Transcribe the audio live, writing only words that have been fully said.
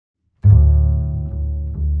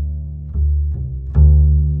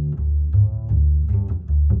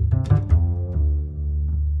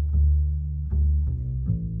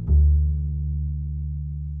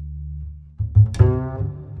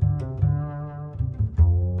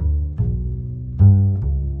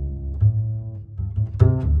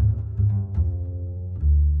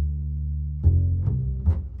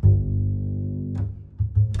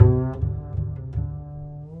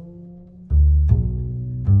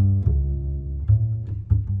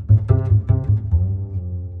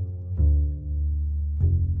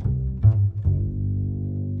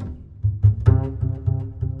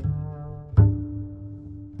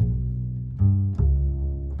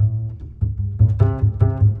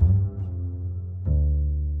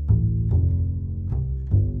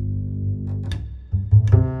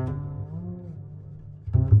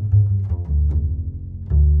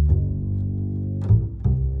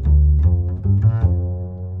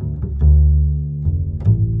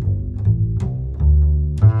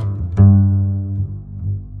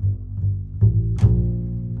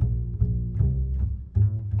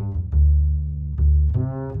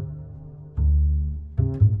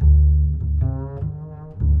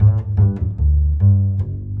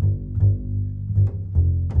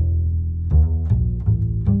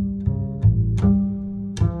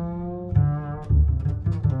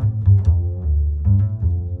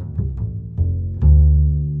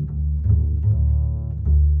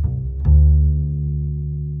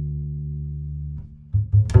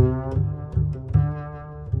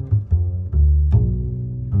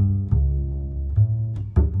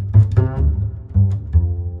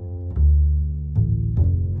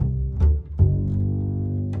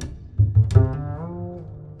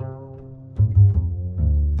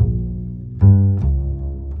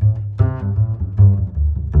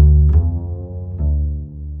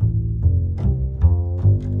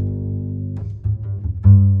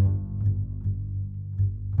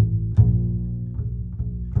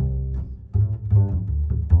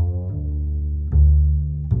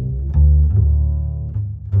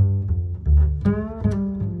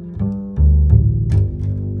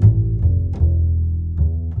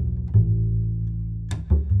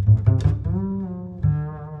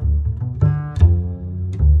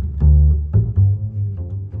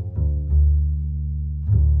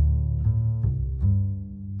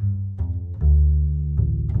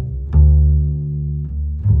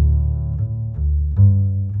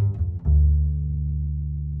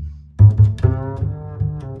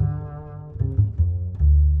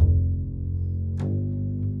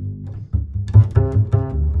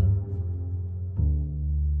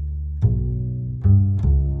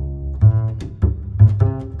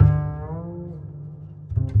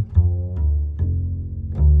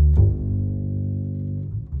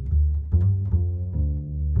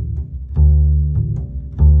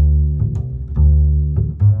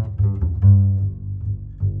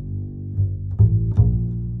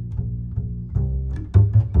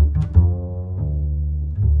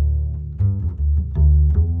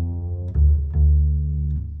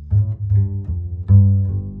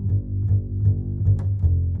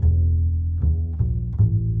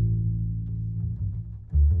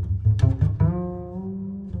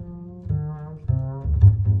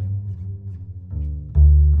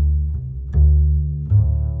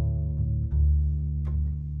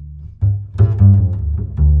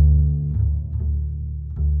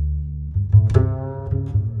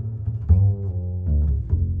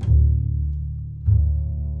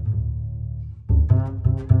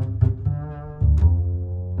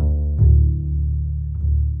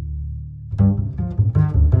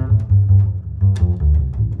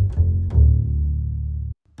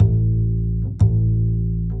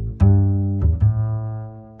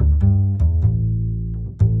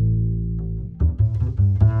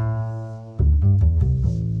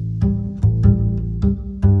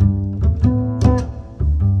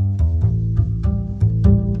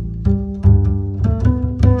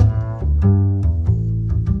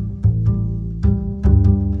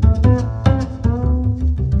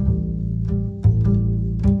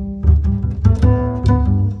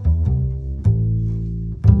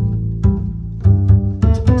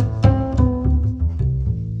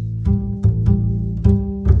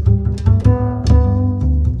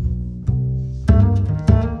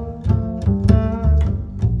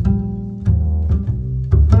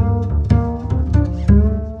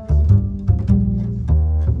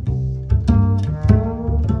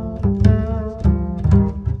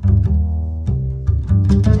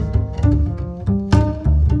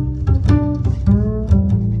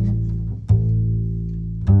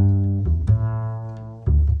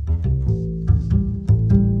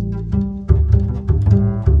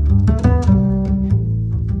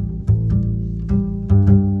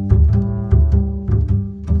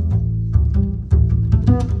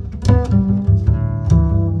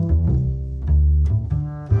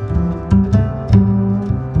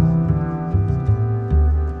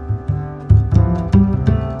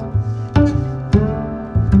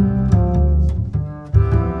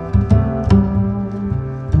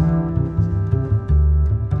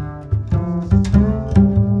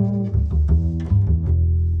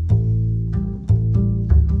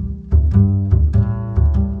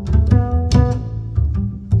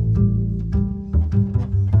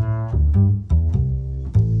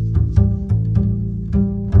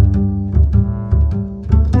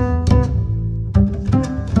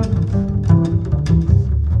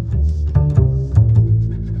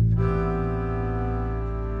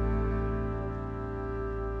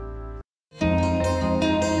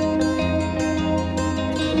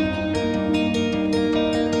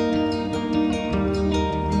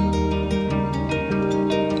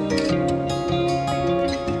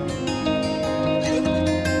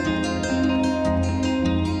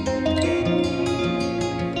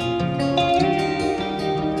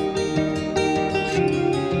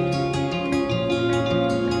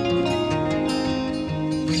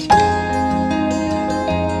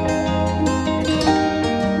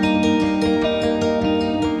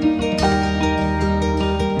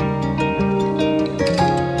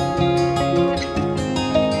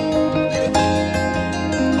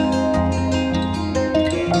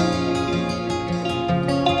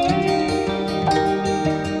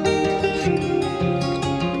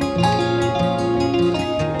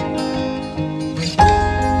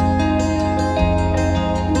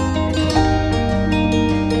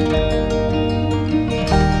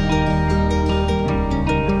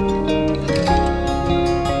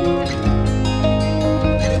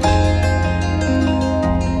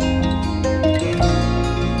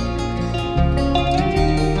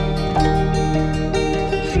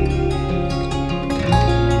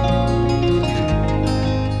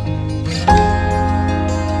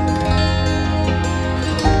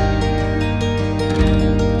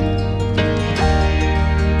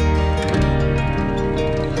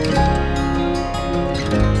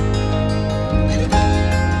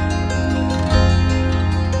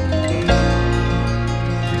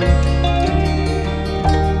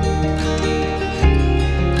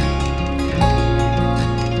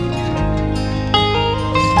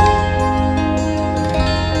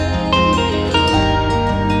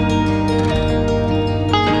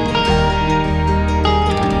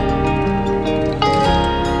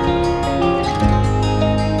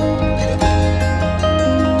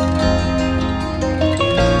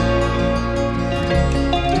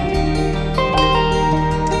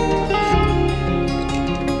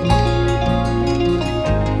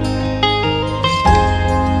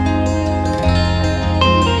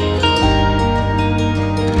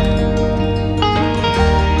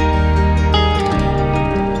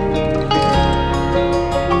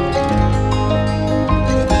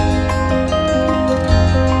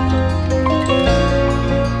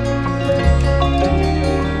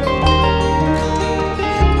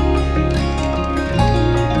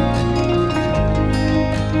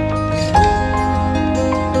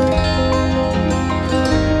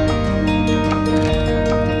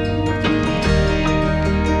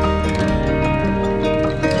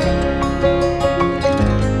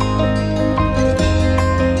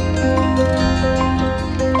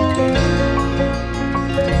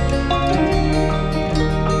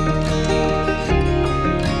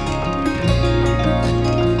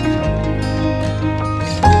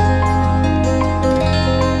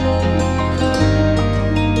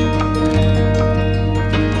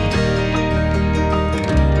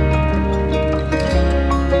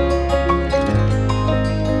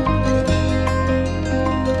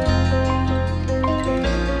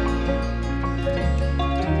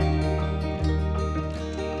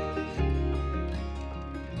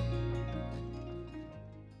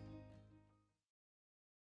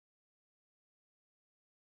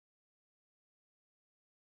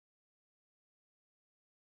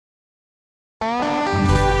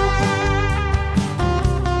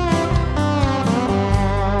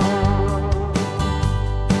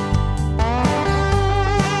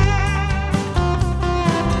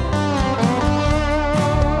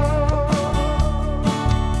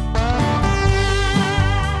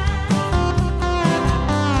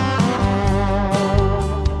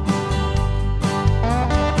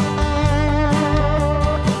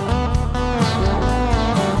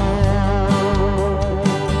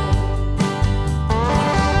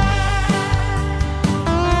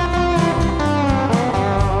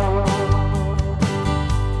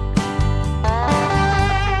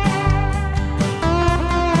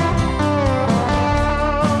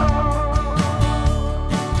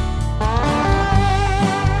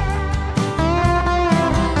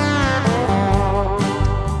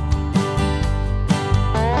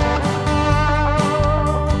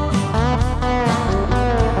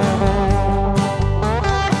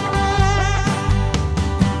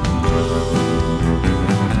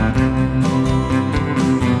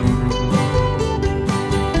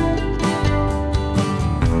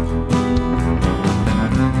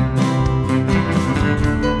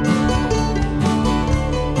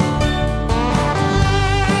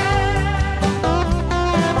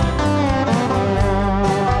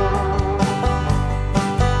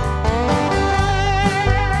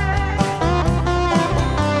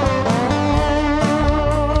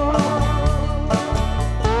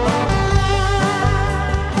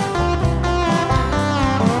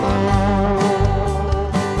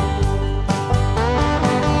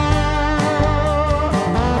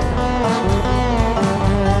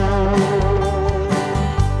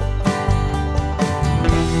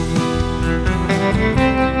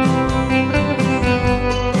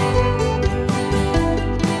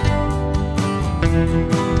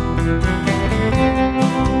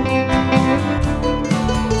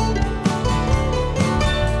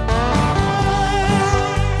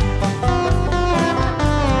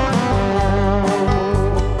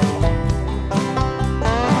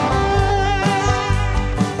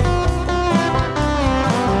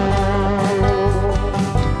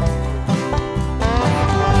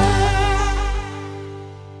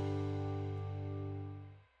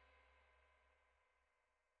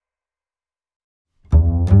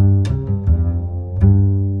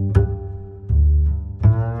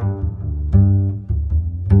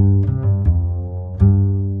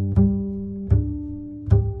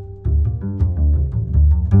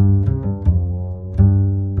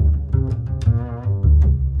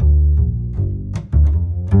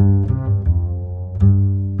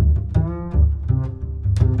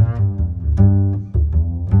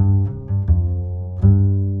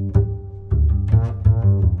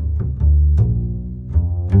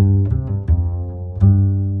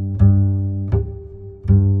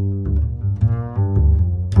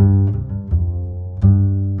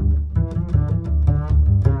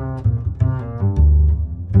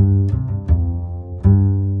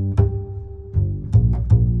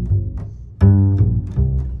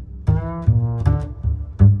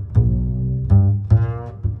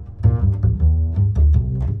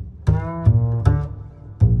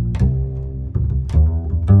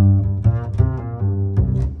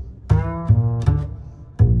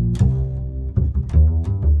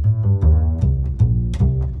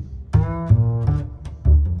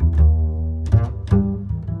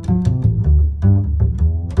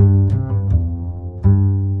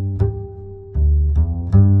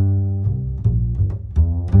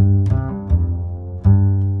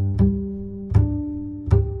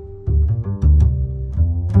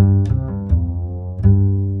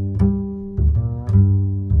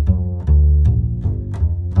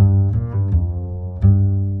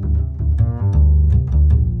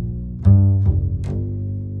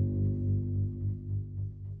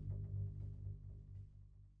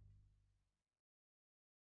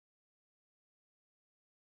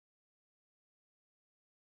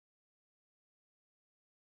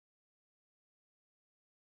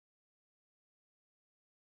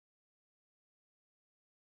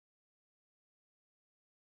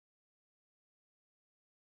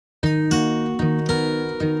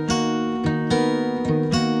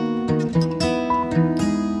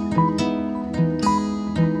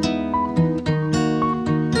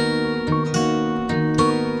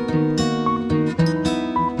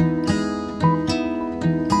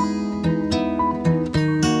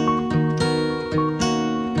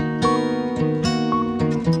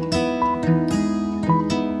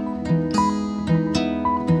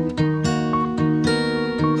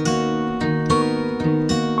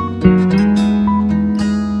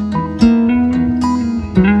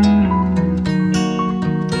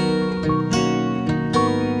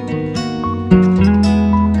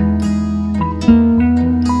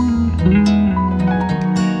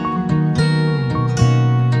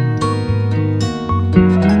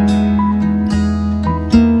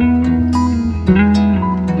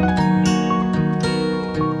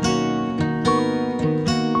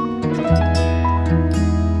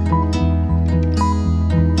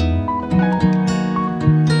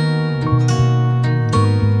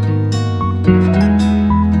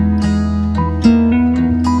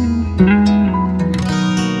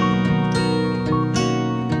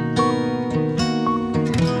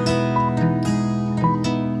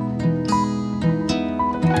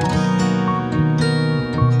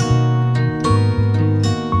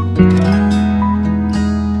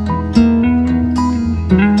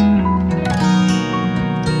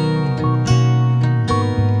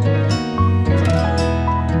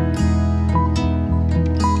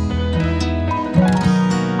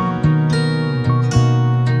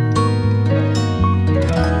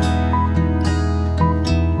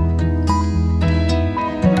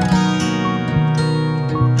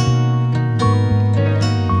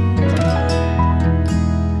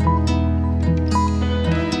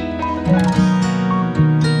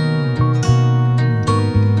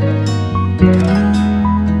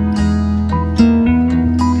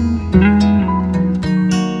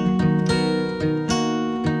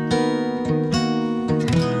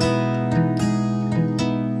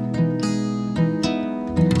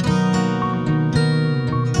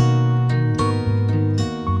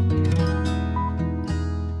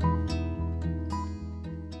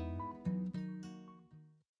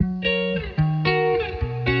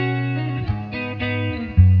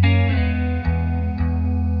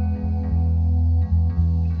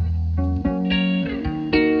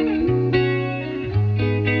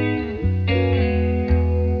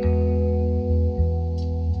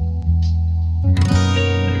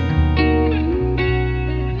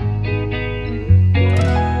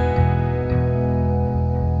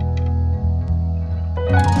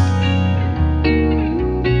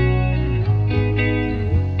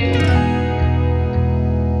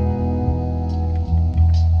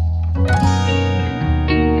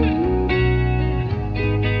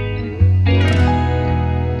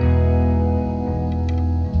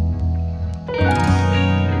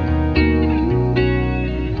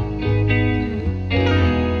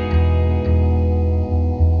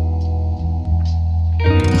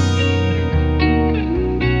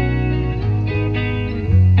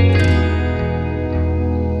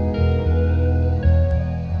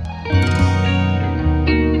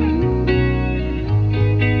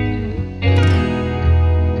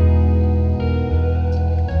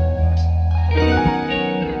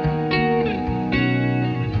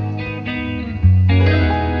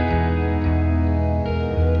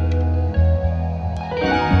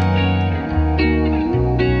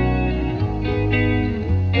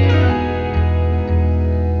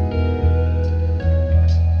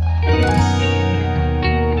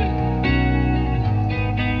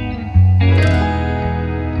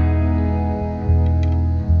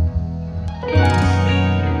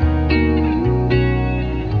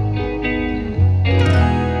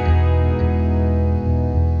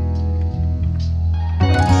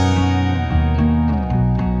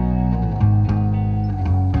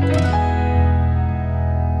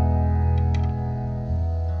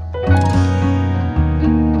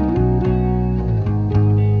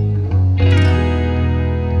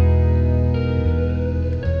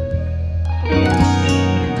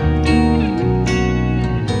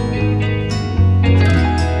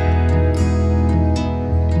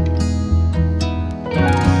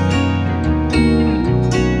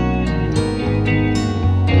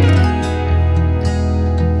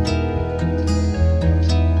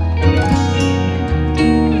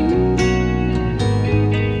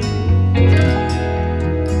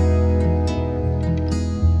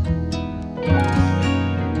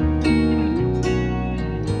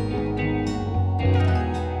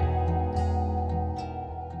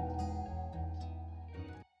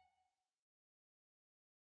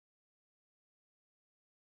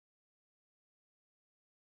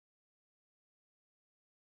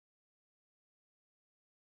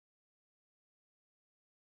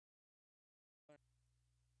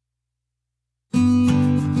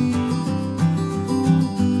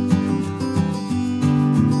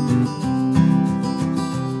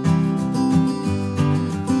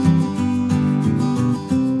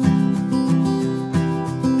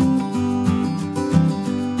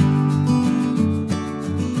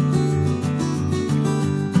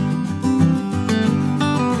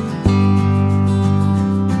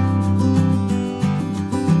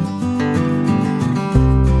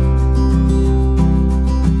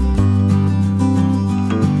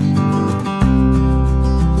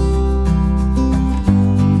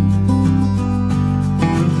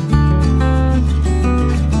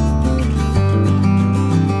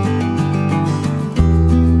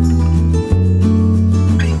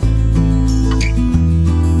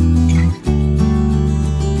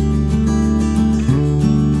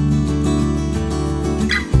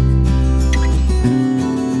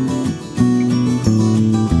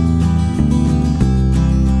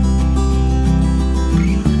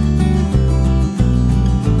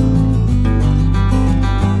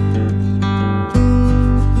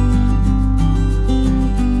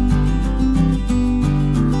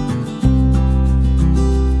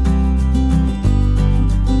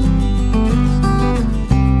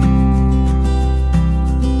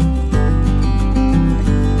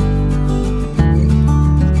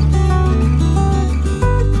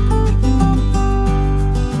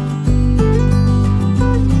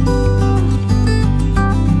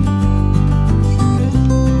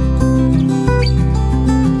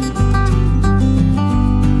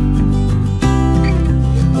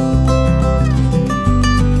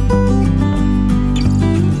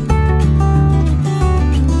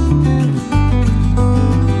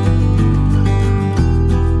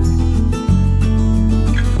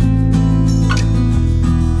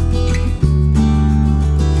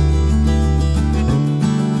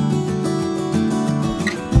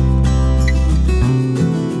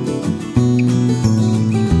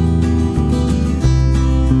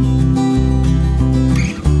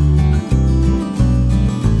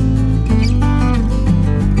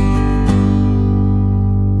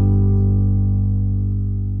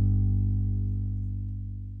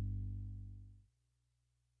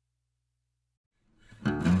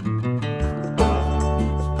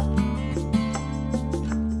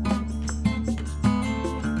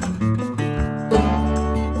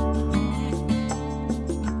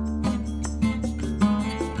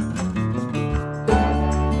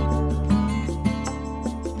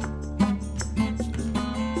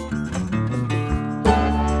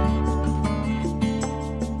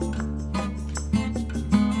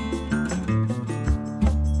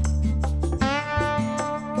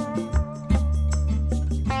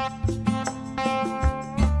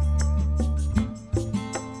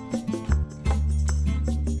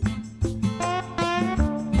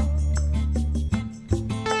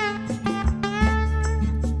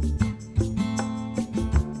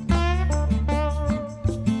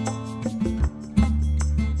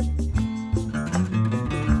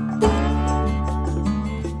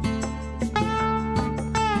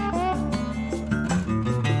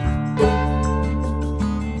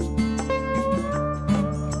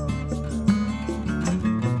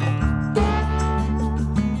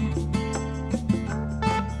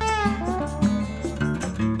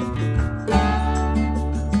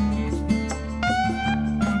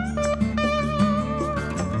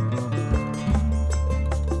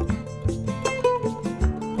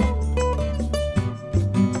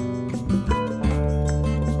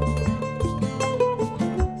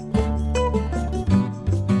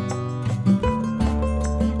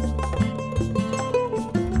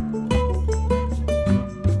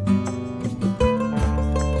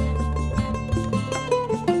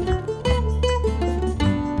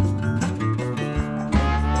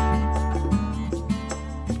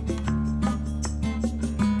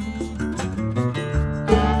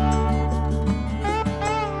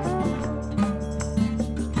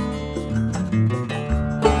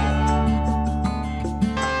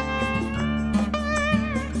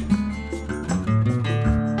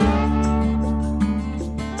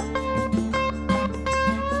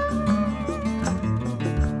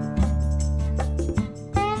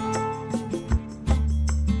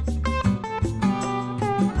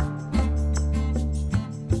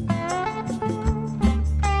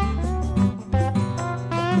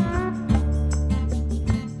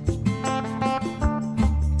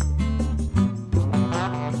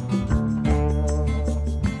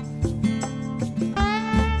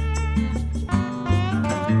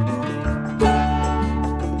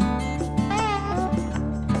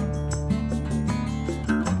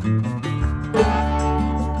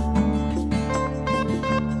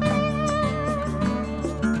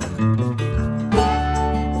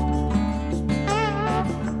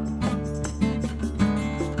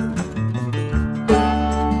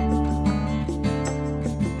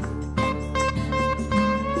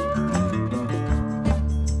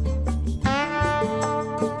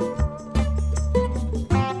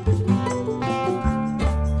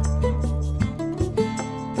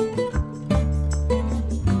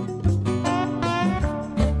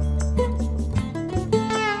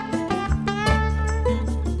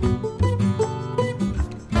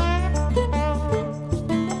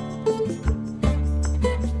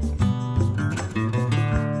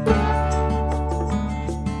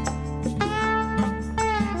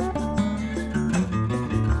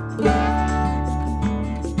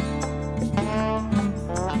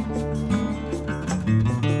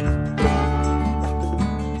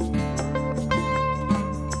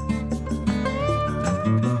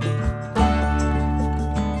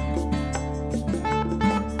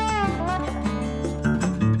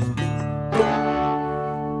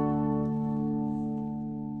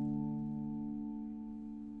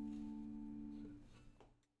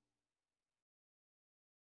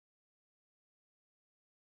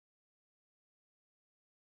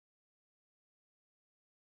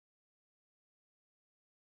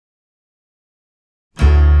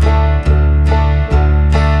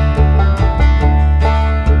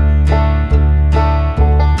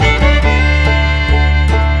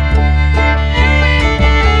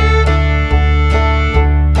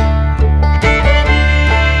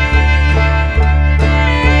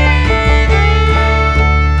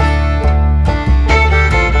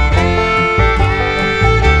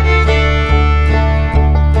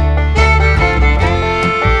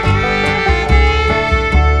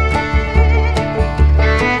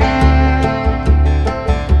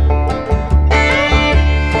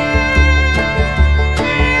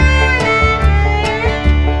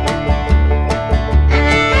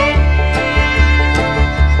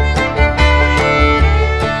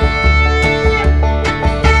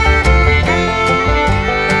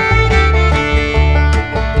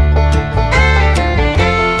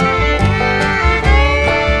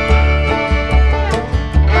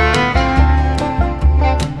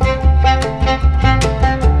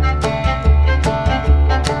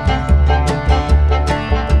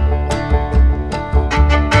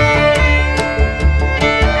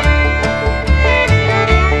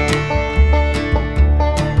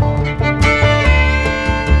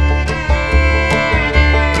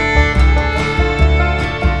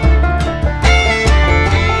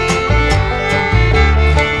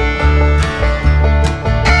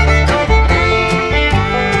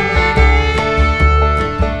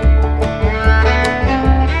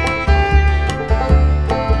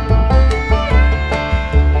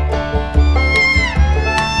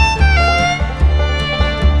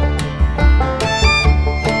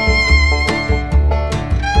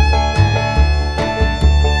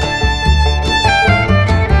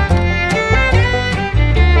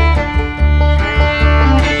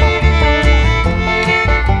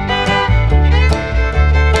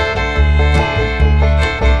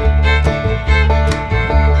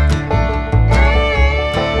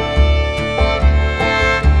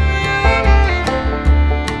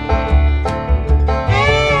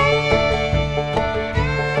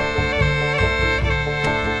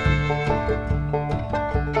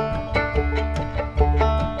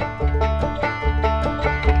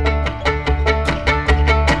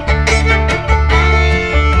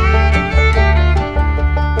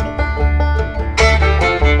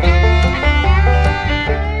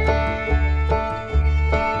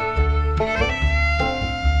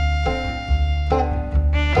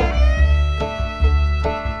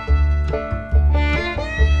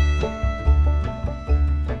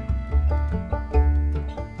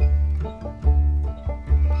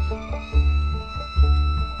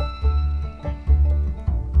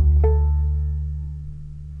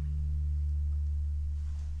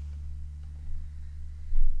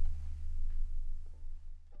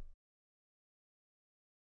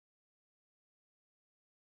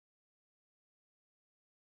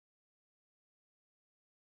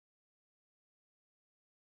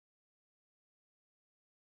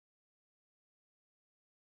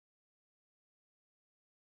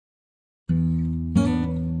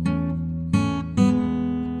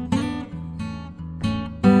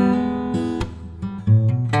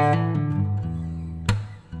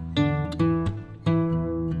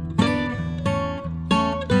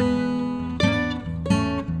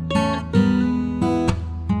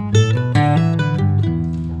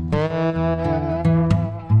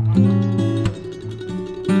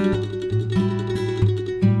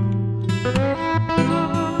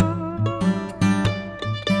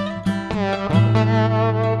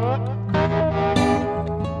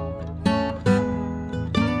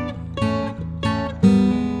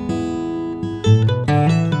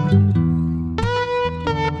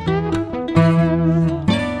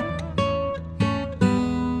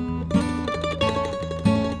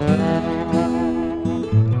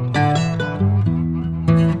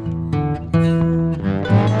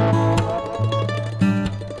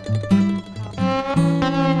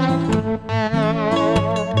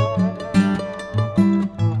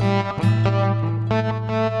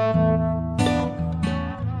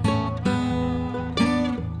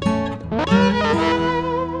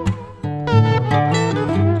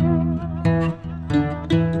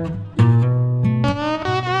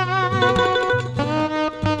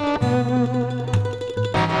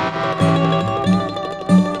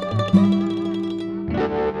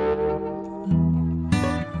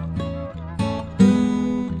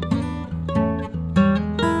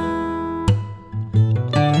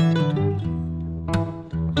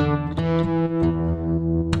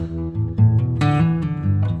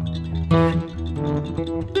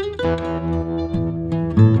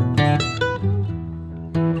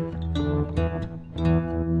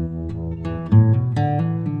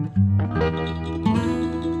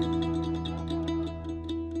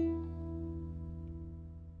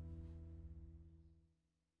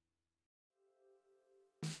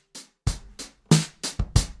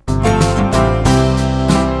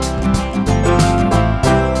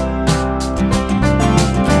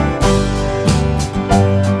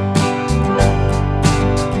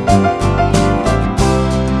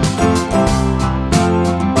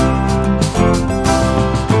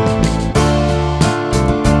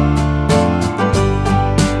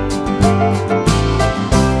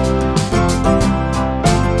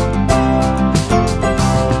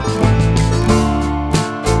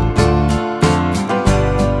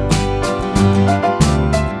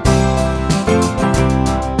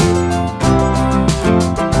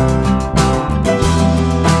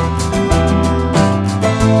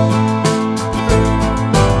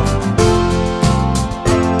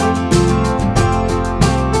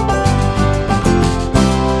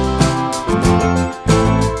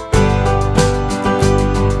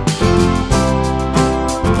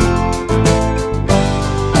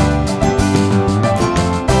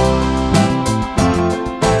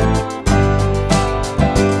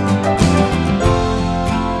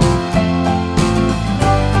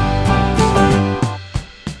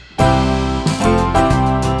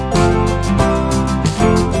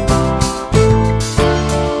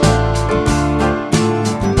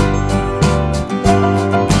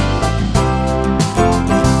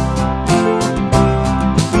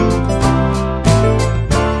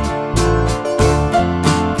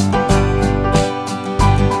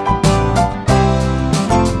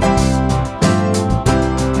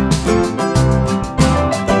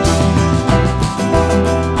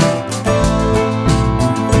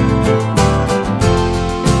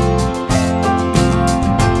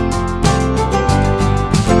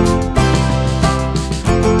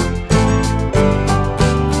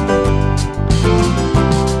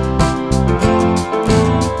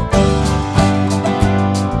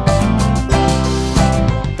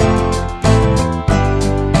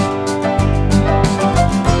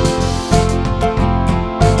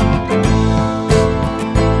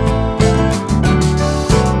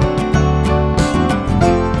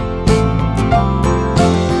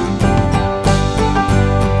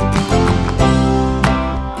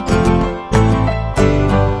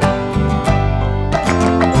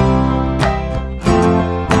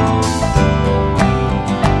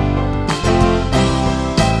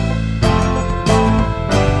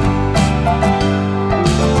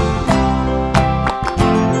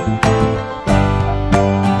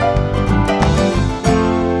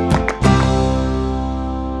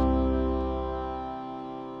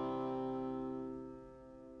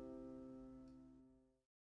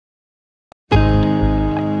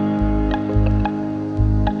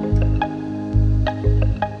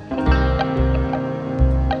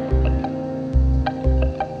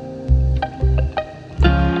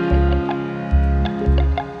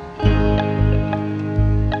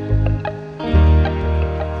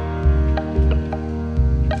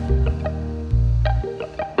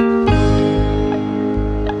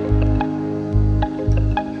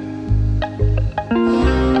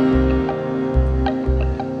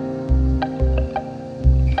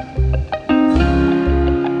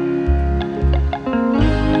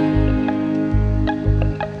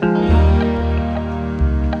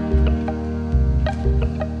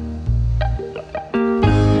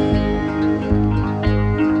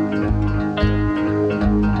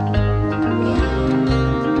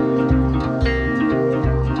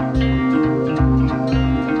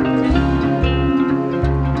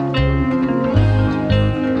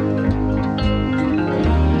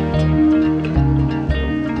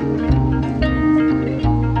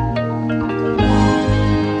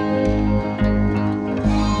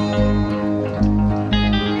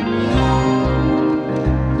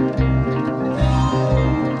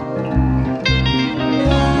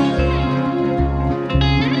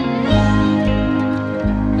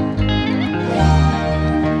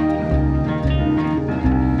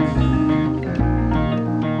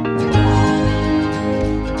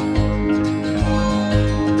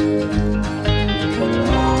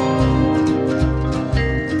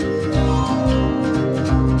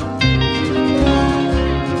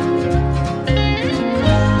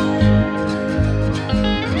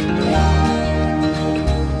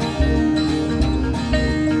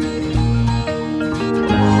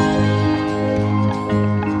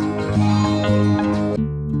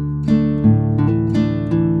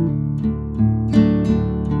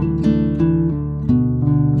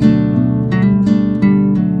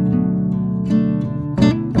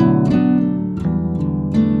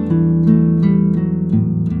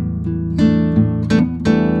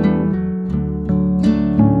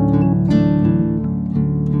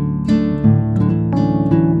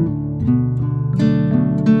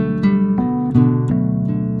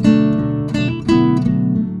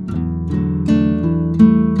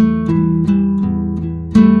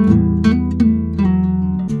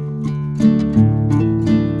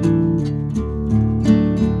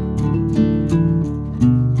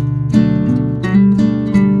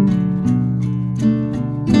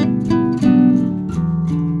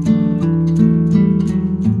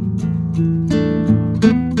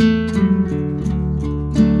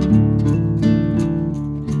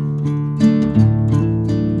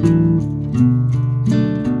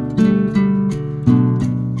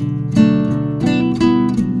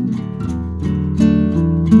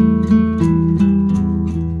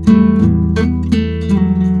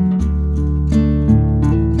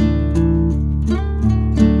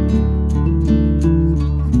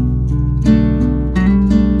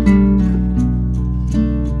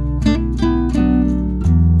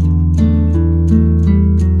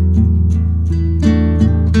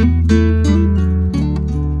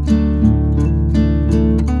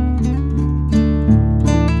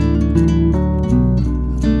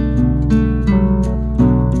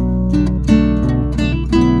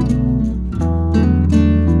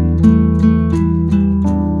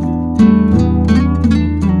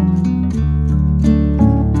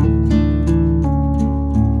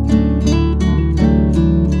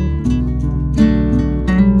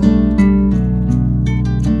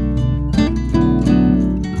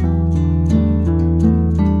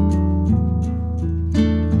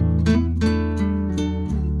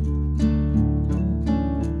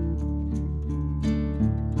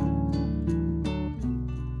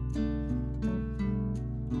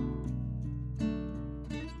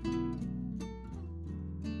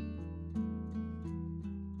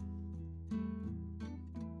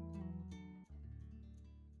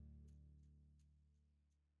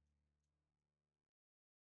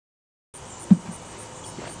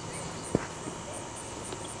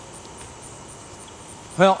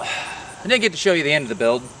Well, I didn't get to show you the end of the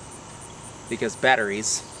build because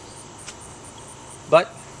batteries, and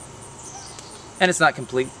it's not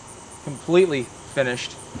completely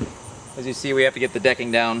finished. As you see, we have to get the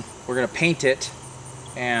decking down. We're going to paint it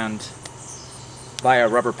and buy a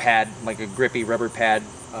rubber pad, like a grippy rubber pad.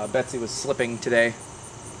 Betsy was slipping today,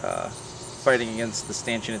 fighting against the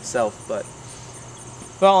stanchion itself, but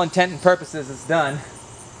for all intent and purposes, it's done.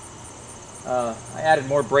 I added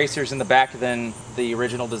more bracers in the back than the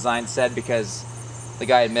original design said because the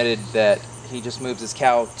guy admitted that he just moves his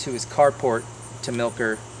cow to his carport to milk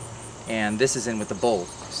her, and this is in with the bull.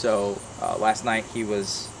 So last night he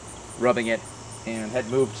was rubbing it and had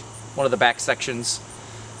moved one of the back sections.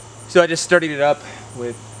 So I just sturdied it up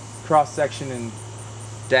with cross section and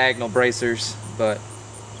diagonal bracers, but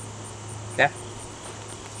yeah,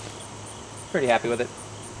 pretty happy with it.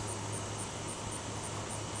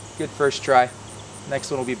 Good first try.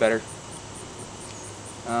 Next one will be better.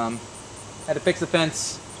 Had to fix the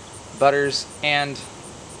fence. Butters and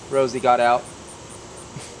Rosie got out.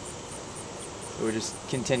 So we're just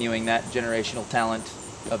continuing that generational talent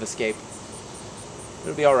of escape.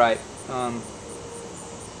 It'll be alright.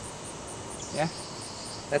 Yeah,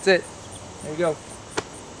 that's it. There you go.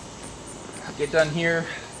 Get done here,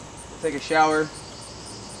 take a shower,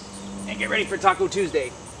 and get ready for Taco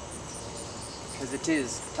Tuesday. Because it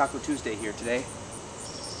is Taco Tuesday here today.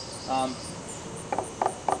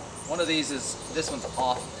 One of these is, this one's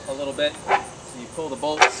off a little bit, so you pull the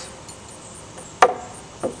bolts.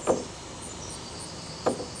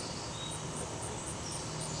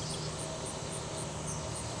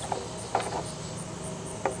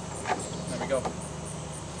 There we go.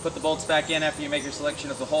 Put the bolts back in after you make your selection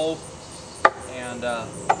of the hole, and there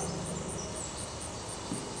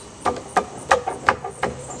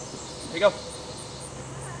you go.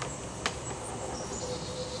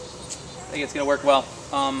 I think it's going to work well.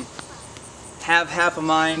 Have half a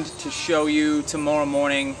mind to show you tomorrow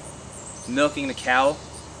morning milking the cow,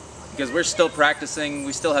 because we're still practicing.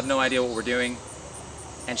 We still have no idea what we're doing,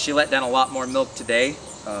 and she let down a lot more milk today.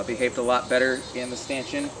 Behaved a lot better in the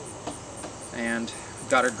stanchion and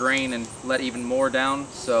got her grain and let even more down.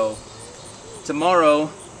 So tomorrow,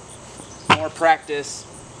 more practice,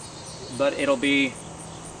 but it'll be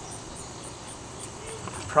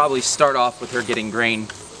probably start off with her getting grain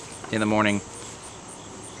in the morning.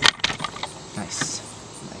 Nice,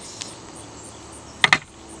 nice.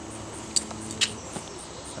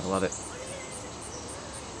 I love it.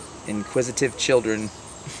 Inquisitive children.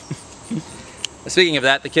 Speaking of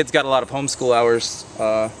that, the kids got a lot of homeschool hours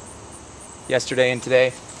yesterday and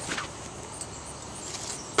today.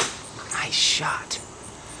 Nice shot.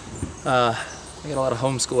 They got a lot of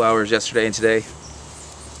homeschool hours yesterday and today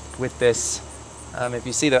with this. If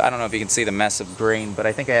you see the, I don't know if you can see the mess of grain, but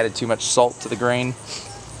I think I added too much salt to the grain,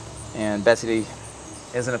 and Betsy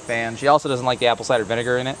isn't a fan. She also doesn't like the apple cider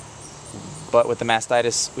vinegar in it, but with the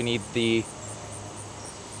mastitis, we need the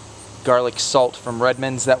garlic salt from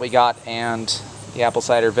Redmond's that we got, and the apple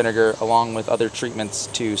cider vinegar along with other treatments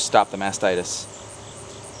to stop the mastitis.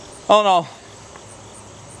 All in all,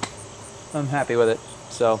 I'm happy with it.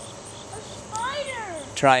 So,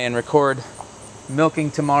 try and record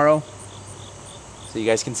milking tomorrow, so you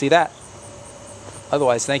guys can see that.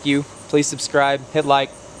 Otherwise, thank you. Please subscribe, hit like,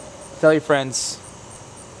 tell your friends,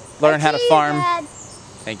 learn how to farm. Dad.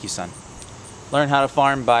 Thank you, son. Learn how to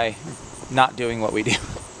farm by not doing what we do.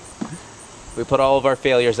 We put all of our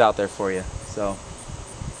failures out there for you. So,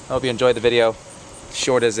 I hope you enjoyed the video,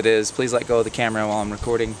 short as it is. Please let go of the camera while I'm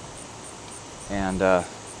recording. And we'll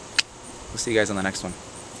see you guys on the next one.